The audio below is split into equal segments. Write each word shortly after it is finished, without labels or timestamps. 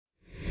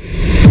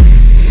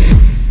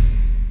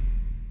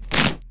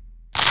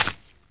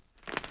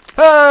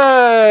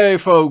Hey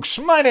folks,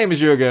 my name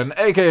is Jürgen,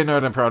 aka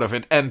Nerd and Proud of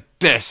It, and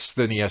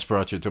Destiny has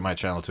brought you to my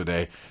channel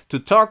today to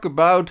talk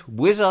about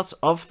Wizards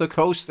of the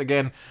Coast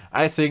again.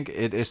 I think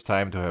it is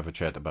time to have a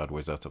chat about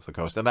Wizards of the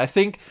Coast, and I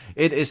think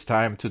it is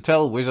time to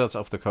tell Wizards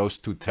of the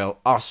Coast to tell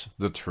us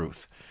the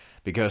truth.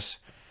 Because,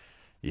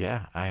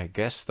 yeah, I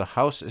guess the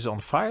house is on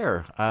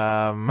fire.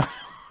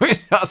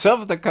 Wizards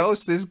of the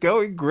Coast is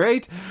going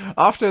great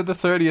after the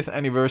 30th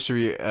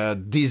anniversary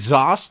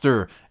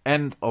disaster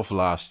end of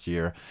last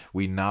year.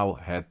 We now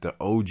had the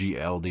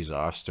OGL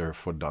disaster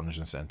for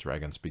Dungeons and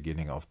Dragons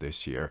beginning of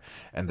this year,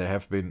 and there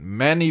have been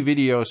many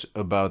videos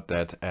about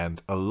that,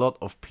 and a lot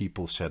of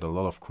people said a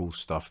lot of cool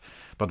stuff.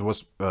 But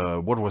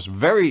what was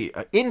very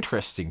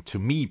interesting to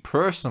me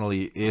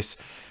personally is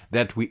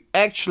that we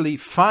actually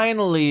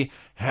finally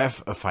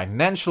have a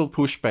financial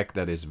pushback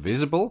that is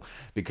visible,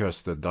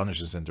 because the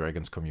Dungeons and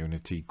Dragons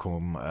community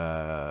completed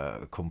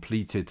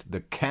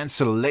the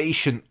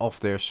cancellation of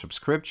their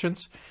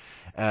subscriptions.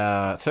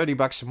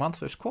 $30 a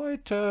month is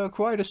quite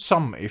a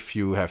sum if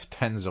you have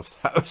tens of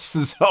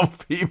thousands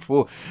of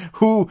people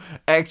who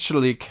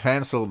actually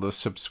cancel the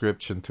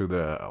subscription to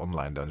the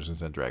online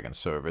Dungeons and Dragons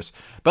service.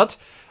 But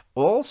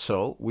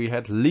also we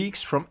had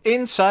leaks from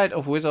inside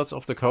of Wizards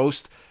of the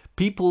Coast.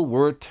 People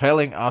were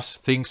telling us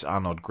things are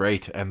not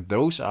great, and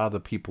those are the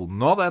people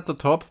not at the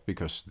top,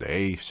 because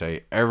they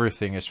say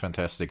everything is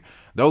fantastic.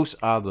 Those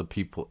are the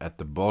people at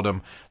the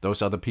bottom.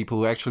 Those are the people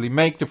who actually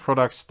make the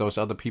products. Those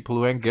are the people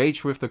who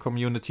engage with the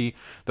community.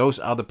 Those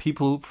are the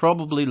people who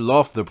probably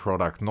love the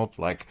product, not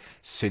like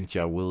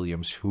Cynthia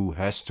Williams, who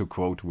has to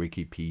quote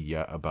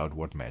Wikipedia about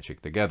what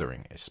Magic the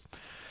Gathering is.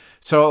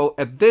 So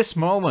at this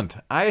moment,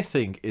 I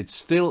think it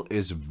still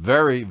is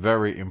very,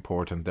 very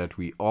important that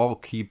we all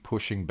keep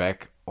pushing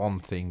back on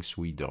things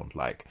we don't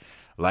like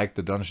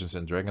the Dungeons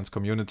and Dragons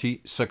community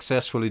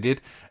successfully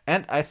did,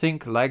 and I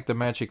think like the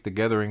Magic the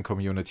Gathering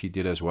community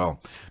did as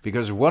well.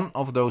 Because one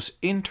of those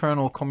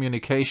internal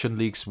communication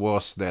leaks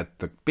was that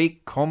the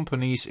big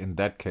companies, in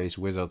that case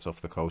Wizards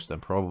of the Coast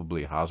and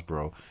probably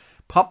Hasbro,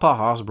 Papa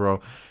Hasbro,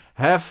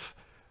 have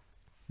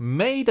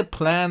made a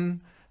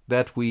plan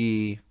that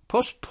we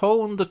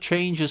postpone the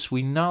changes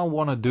we now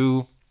want to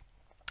do,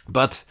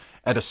 but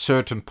at a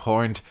certain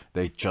point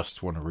they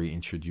just want to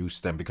reintroduce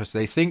them because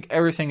they think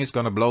everything is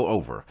going to blow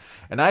over.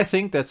 And I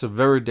think that's a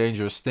very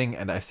dangerous thing,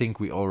 and I think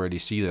we already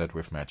see that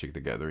with Magic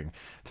the Gathering.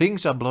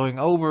 Things are blowing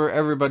over,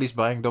 everybody's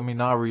buying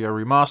Dominaria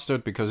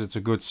Remastered because it's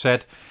a good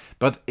set.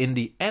 But in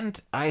the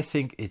end, I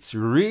think it's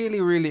really,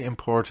 really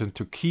important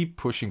to keep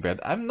pushing back.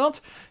 I'm not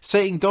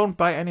saying don't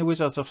buy any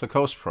Wizards of the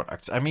Coast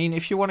products. I mean,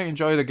 if you want to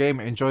enjoy the game,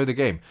 enjoy the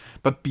game.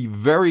 But be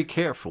very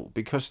careful,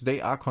 because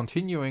they are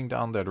continuing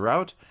down that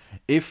route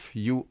if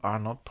you are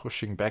not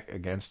pushing back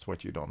against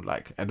what you don't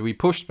like. And we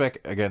pushed back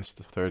against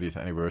the 30th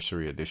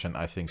anniversary edition,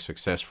 I think,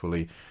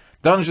 successfully.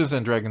 Dungeons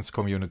and Dragons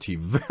community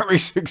very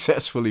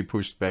successfully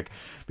pushed back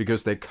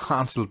because they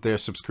cancelled their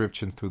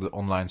subscription to the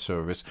online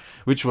service,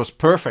 which was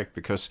perfect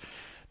because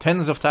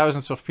tens of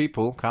thousands of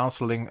people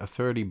cancelling a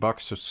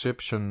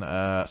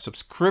 $30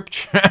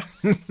 subscription.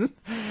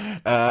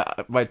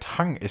 My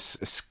tongue is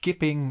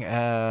skipping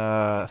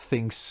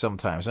things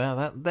sometimes.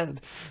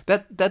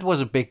 That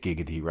was a big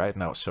giggity right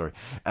now. Sorry.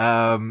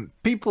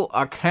 People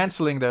are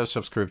cancelling their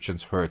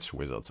subscriptions. Hurts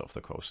Wizards of the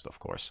Coast, of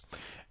course,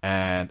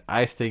 and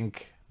I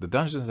think the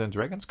Dungeons and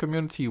Dragons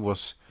community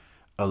was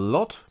a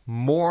lot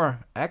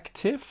more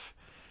active,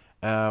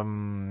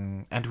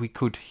 and we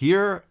could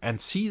hear and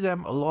see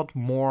them a lot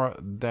more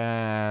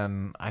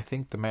than I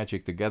think the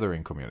Magic the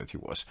Gathering community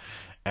was.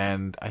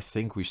 And I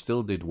think we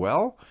still did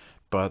well,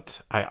 but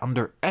I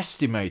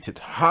underestimated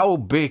how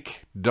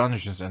big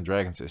Dungeons and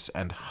Dragons is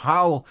and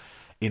how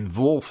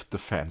involved the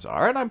fans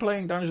are. And I'm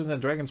playing Dungeons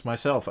and Dragons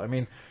myself. I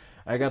mean,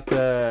 I got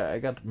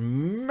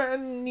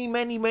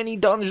many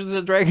Dungeons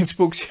and Dragons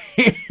books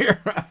here.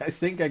 I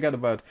think I got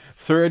about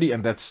 30,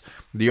 and that's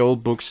the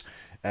old books.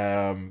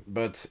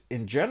 But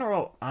in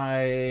general,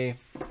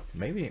 maybe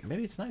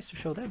it's nice to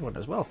show that one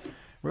as well.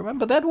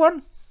 Remember that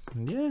one?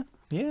 Yeah.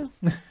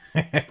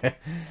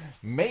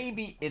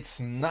 Maybe it's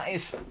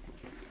nice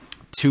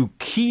to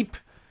keep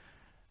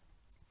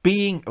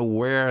being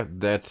aware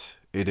that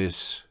it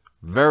is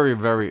very,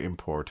 very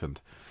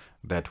important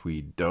that we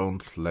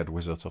don't let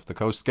Wizards of the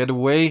Coast get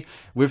away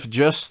with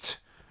just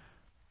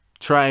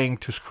trying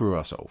to screw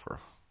us over.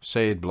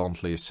 Say it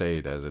bluntly, say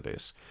it as it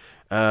is.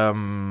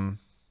 I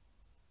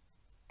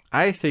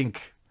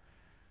think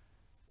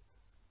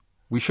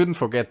we shouldn't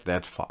forget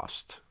that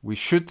fast. We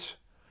should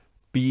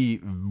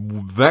be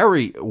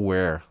very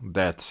aware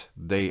that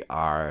they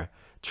are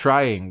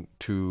trying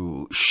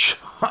to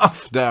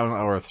shove down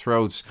our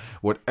throats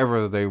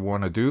whatever they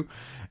want to do,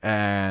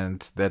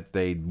 and that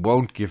they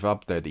won't give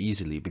up that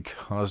easily,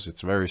 because it's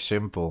very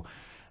simple.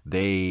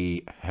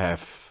 They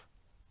have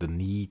the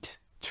need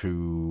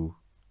to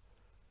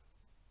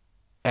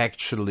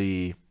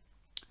actually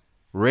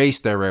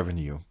raise their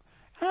revenue.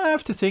 I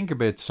have to think a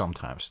bit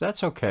sometimes.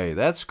 That's okay.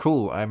 That's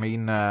cool. I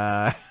mean,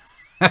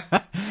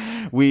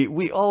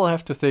 we all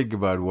have to think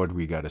about what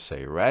we gotta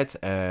say, right?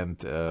 And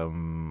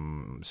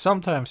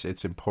sometimes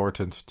it's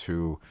important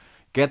to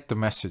get the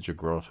message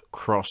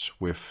across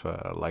with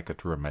like a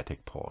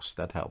dramatic pause.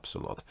 That helps a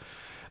lot.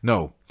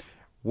 No,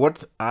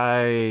 what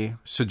I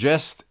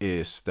suggest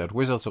is that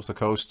Wizards of the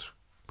Coast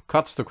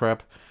cuts the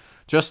crap,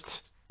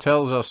 just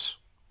tells us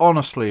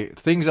honestly,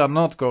 things are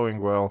not going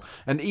well.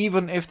 And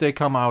even if they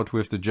come out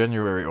with the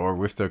January or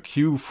with the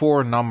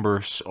Q4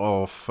 numbers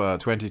of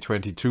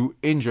 2022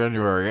 in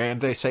January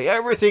and they say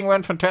everything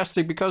went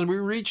fantastic because we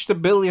reached 1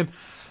 billion,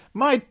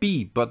 might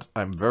be, but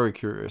I'm very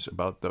curious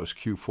about those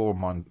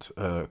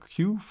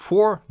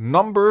Q4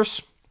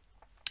 numbers,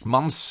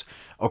 months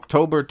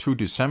October to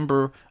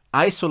December,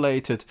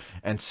 isolated,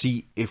 and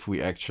see if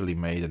we actually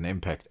made an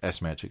impact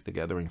as Magic the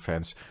Gathering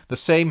fans, the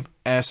same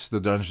as the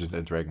Dungeons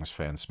and Dragons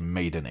fans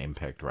made an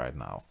impact right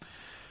now.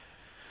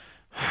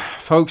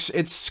 Folks,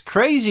 it's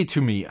crazy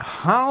to me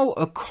how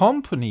a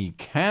company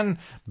can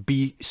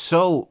be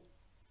so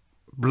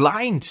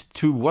blind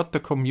to what the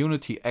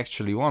community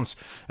actually wants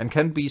and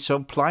can be so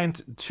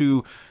blind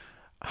to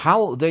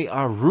how they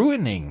are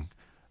ruining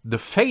the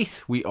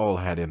faith we all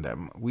had in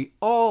them. We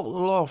all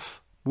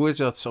love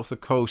Wizards of the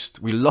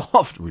Coast. We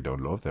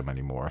don't love them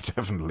anymore,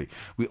 definitely.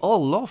 We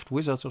all loved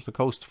Wizards of the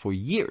Coast for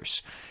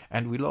years.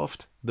 And we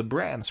loved the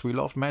brands. We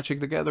loved Magic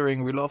the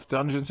Gathering. We loved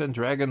Dungeons and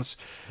Dragons.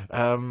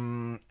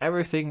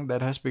 Everything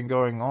that has been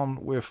going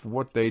on with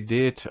what they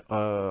did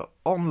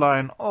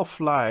online,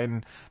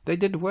 offline. They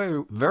did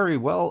very, very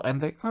well and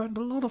they earned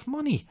a lot of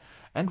money.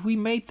 And we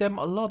made them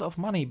a lot of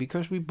money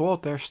because we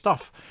bought their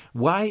stuff.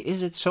 Why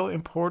is it so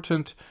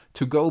important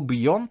to go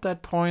beyond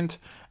that point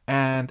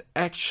and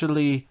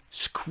actually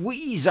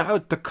squeeze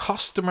out the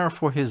customer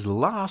for his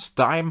last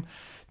dime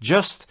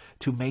just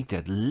to make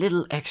that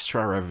little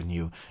extra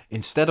revenue,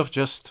 instead of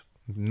just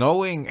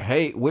knowing,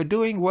 hey, we're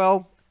doing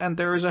well and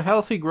there is a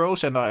healthy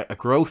growth, and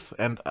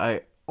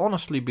I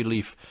honestly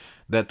believe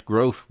that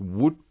growth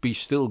would be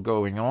still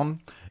going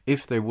on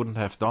if they wouldn't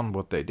have done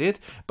what they did,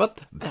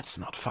 but that's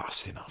not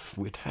fast enough.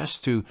 It has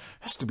to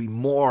be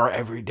more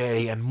every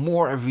day and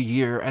more every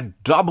year and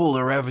double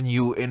the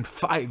revenue in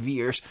 5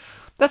 years.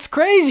 That's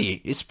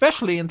crazy,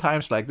 especially in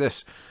times like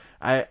this.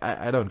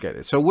 I don't get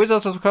it. So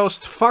Wizards of the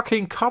Coast,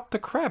 fucking cut the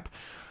crap.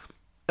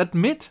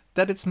 Admit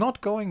that it's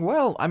not going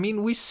well. I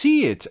mean, we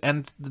see it.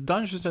 And the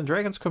Dungeons and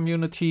Dragons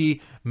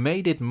community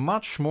made it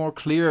much more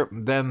clear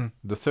than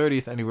the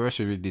 30th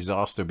anniversary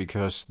disaster,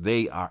 because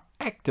they are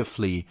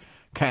actively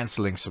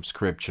canceling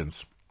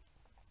subscriptions.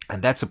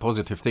 And that's a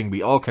positive thing.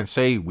 We all can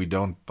say we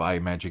don't buy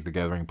Magic the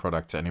Gathering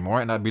products anymore.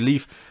 And I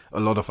believe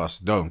a lot of us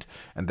don't.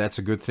 And that's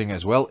a good thing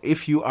as well,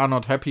 if you are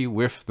not happy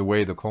with the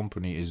way the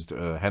company is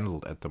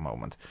handled at the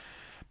moment.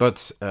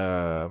 But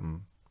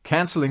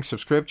canceling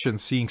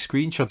subscriptions, seeing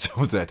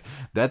screenshots of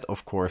that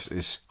of course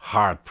is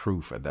hard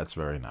proof. And that's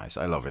very nice.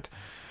 I love it.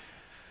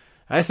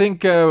 I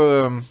think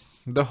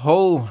the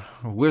whole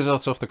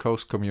Wizards of the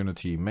Coast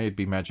community, may it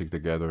be Magic the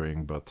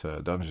Gathering, but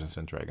Dungeons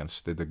and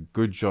Dragons, did a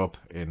good job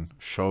in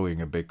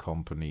showing a big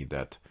company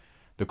that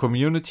the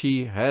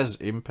community has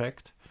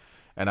impact.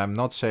 And I'm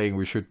not saying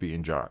we should be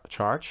in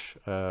charge.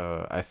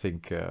 I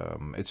think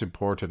it's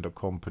important a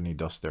company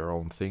does their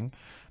own thing.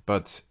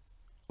 But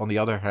on the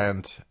other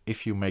hand,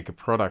 if you make a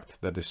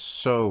product that is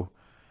so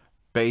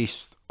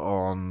based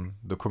on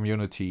the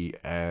community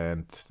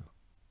and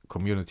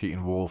community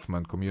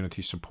involvement,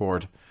 community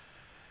support,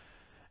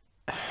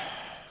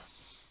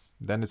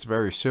 then it's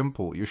very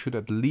simple. You should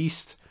at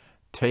least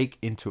take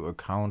into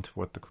account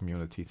what the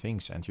community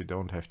thinks, and you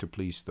don't have to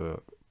please the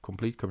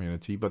complete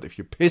community. But if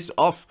you piss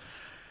off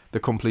the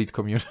complete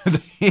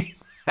community,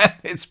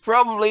 it's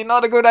probably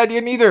not a good idea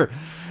neither.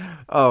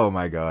 Oh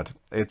my god,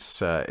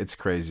 it's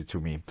crazy to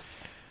me.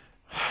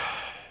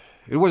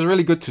 It was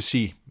really good to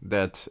see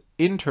that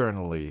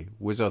internally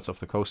Wizards of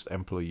the Coast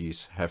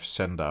employees have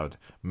sent out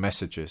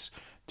messages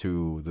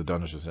to the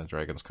Dungeons and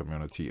Dragons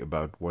community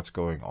about what's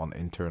going on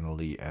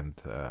internally and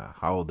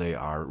how they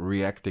are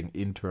reacting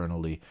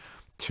internally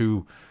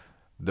to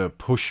the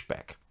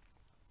pushback.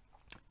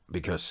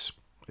 Because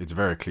it's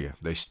very clear,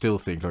 they still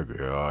think like,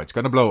 yeah, it's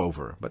gonna blow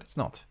over, but it's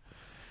not.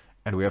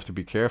 And we have to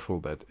be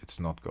careful that it's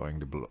not going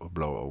to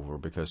blow over,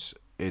 because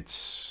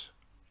it's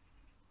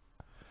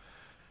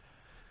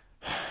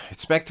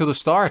back to the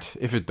start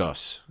if it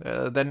does.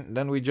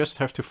 Then we just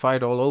have to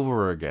fight all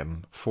over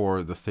again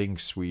for the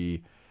things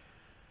we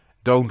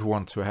don't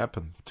want to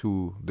happen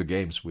to the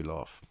games we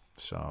love.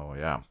 So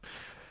yeah,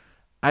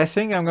 I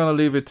think I'm gonna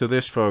leave it to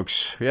this,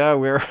 folks. Yeah,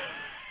 we're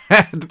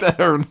at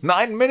a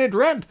 9-minute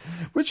rant,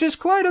 which is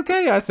quite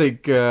okay, I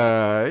think.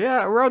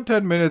 Yeah, around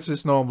 10 minutes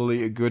is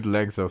normally a good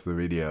length of the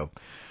video.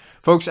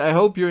 Folks, I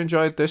hope you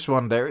enjoyed this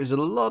one. There is a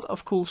lot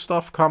of cool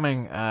stuff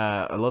coming,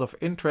 a lot of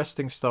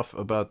interesting stuff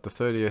about the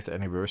 30th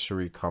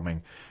anniversary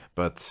coming,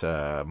 but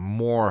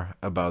more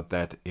about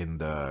that in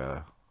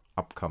the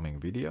upcoming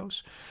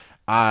videos.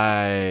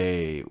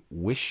 I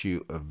wish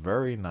you a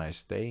very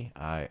nice day.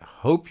 I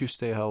hope you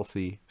stay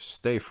healthy,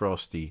 stay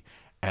frosty,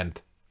 and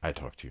I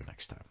talk to you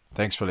next time.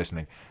 Thanks for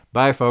listening.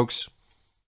 Bye, folks.